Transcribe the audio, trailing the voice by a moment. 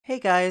Hey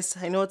guys,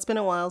 I know it's been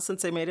a while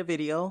since I made a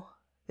video.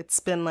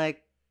 It's been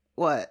like,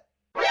 what,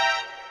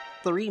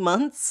 3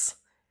 months?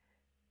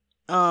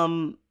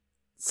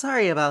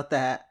 Sorry about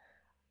that.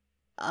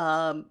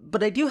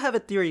 But I do have a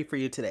theory for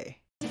you today.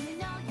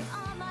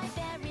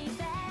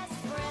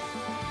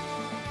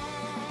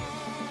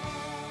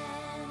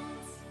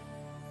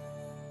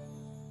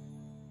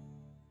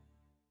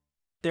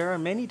 There are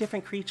many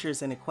different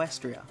creatures in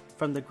Equestria,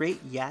 from the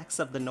great yaks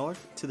of the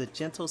north to the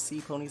gentle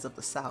sea ponies of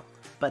the south,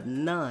 but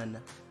none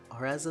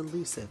are as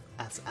elusive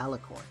as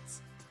alicorns.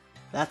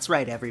 That's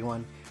right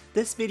everyone,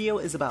 this video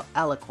is about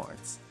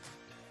alicorns,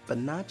 but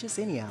not just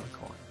any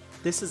alicorn.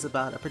 This is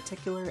about a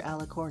particular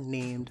alicorn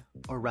named,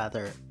 or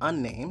rather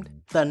unnamed,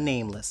 the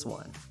Nameless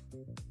One.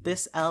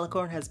 This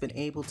alicorn has been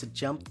able to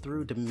jump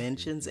through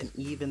dimensions and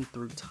even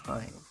through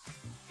time.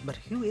 But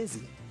who is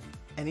he?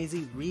 And is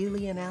he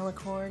really an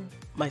alicorn?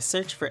 My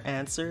search for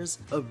answers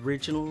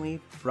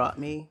originally brought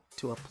me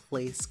to a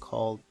place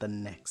called the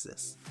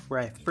Nexus,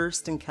 where I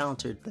first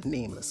encountered the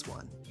Nameless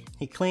One.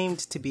 He claimed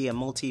to be a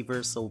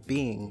multiversal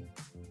being,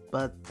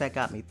 but that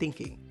got me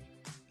thinking.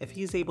 If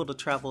he's able to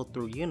travel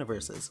through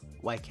universes,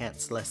 why can't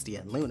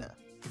Celestia and Luna?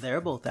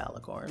 They're both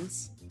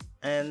alicorns,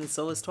 and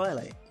so is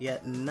Twilight,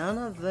 yet none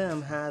of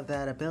them have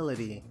that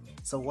ability,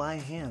 so why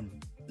him?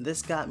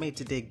 This got me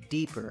to dig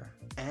deeper,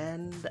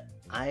 and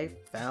I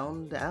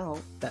found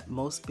out that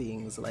most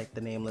beings like the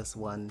Nameless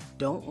One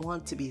don't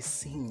want to be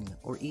seen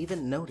or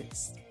even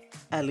noticed,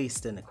 at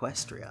least in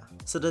Equestria.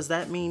 So does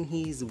that mean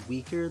he's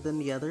weaker than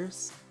the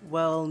others?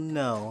 Well,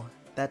 no,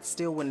 that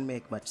still wouldn't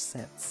make much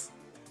sense.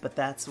 But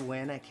that's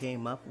when I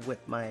came up with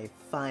my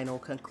final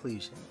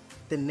conclusion.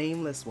 The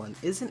Nameless One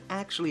isn't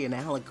actually an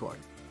alicorn.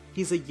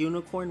 He's a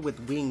unicorn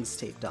with wings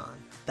taped on.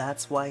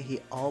 That's why he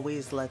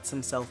always lets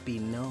himself be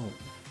known.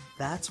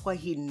 That's why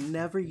he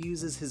never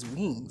uses his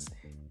wings.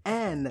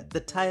 And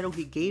the title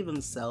he gave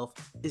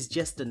himself is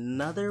just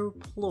another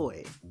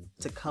ploy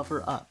to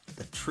cover up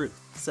the truth.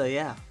 So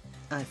yeah,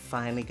 I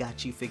finally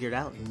got you figured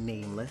out,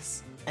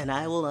 Nameless. And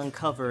I will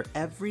uncover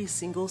every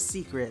single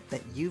secret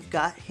that you've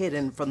got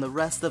hidden from the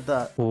rest of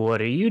the—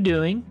 What are you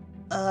doing?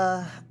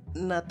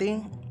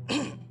 Nothing.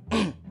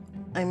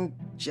 I'm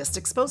just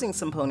exposing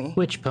some pony.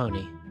 Which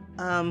pony?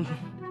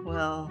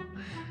 Well,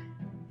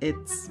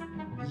 it's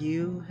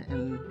you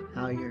and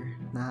how you're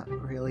not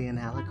really an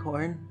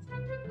alicorn.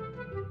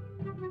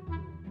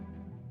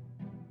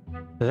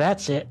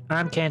 That's it.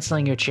 I'm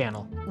canceling your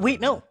channel.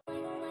 Wait, no!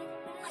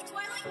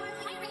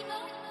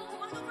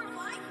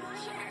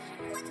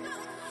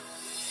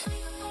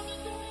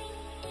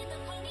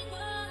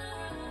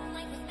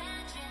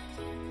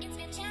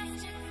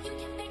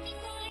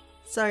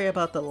 Sorry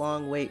about the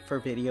long wait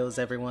for videos,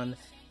 everyone.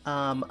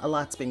 A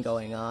lot's been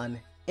going on.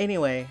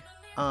 Anyway,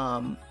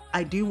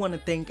 I do want to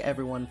thank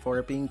everyone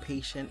for being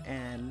patient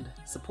and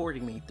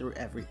supporting me through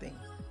everything.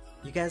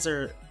 You guys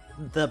are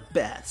the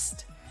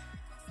best.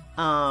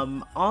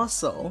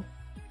 Also,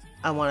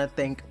 I want to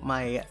thank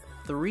my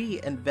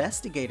 3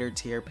 investigator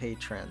tier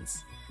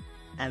patrons,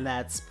 and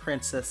that's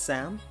Princess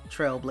Sam,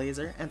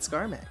 Trailblazer, and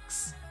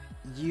Scarmex.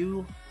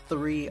 You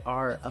 3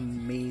 are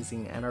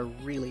amazing and are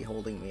really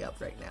holding me up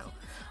right now.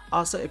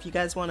 Also, if you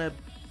guys want to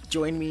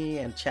join me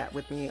and chat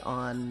with me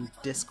on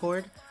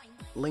Discord,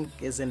 link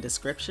is in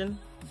description.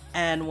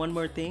 And one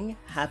more thing,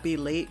 happy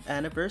late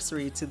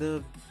anniversary to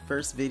the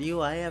first video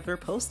I ever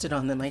posted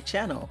on my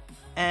channel.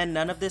 And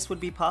none of this would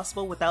be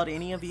possible without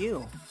any of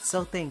you,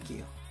 so thank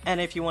you.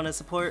 And if you want to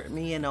support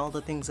me and all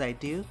the things I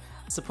do,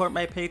 support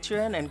my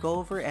Patreon and go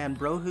over and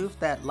bro-hoof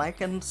that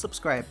like and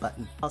subscribe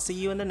button. I'll see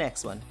you in the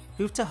next one.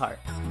 Hoof to heart.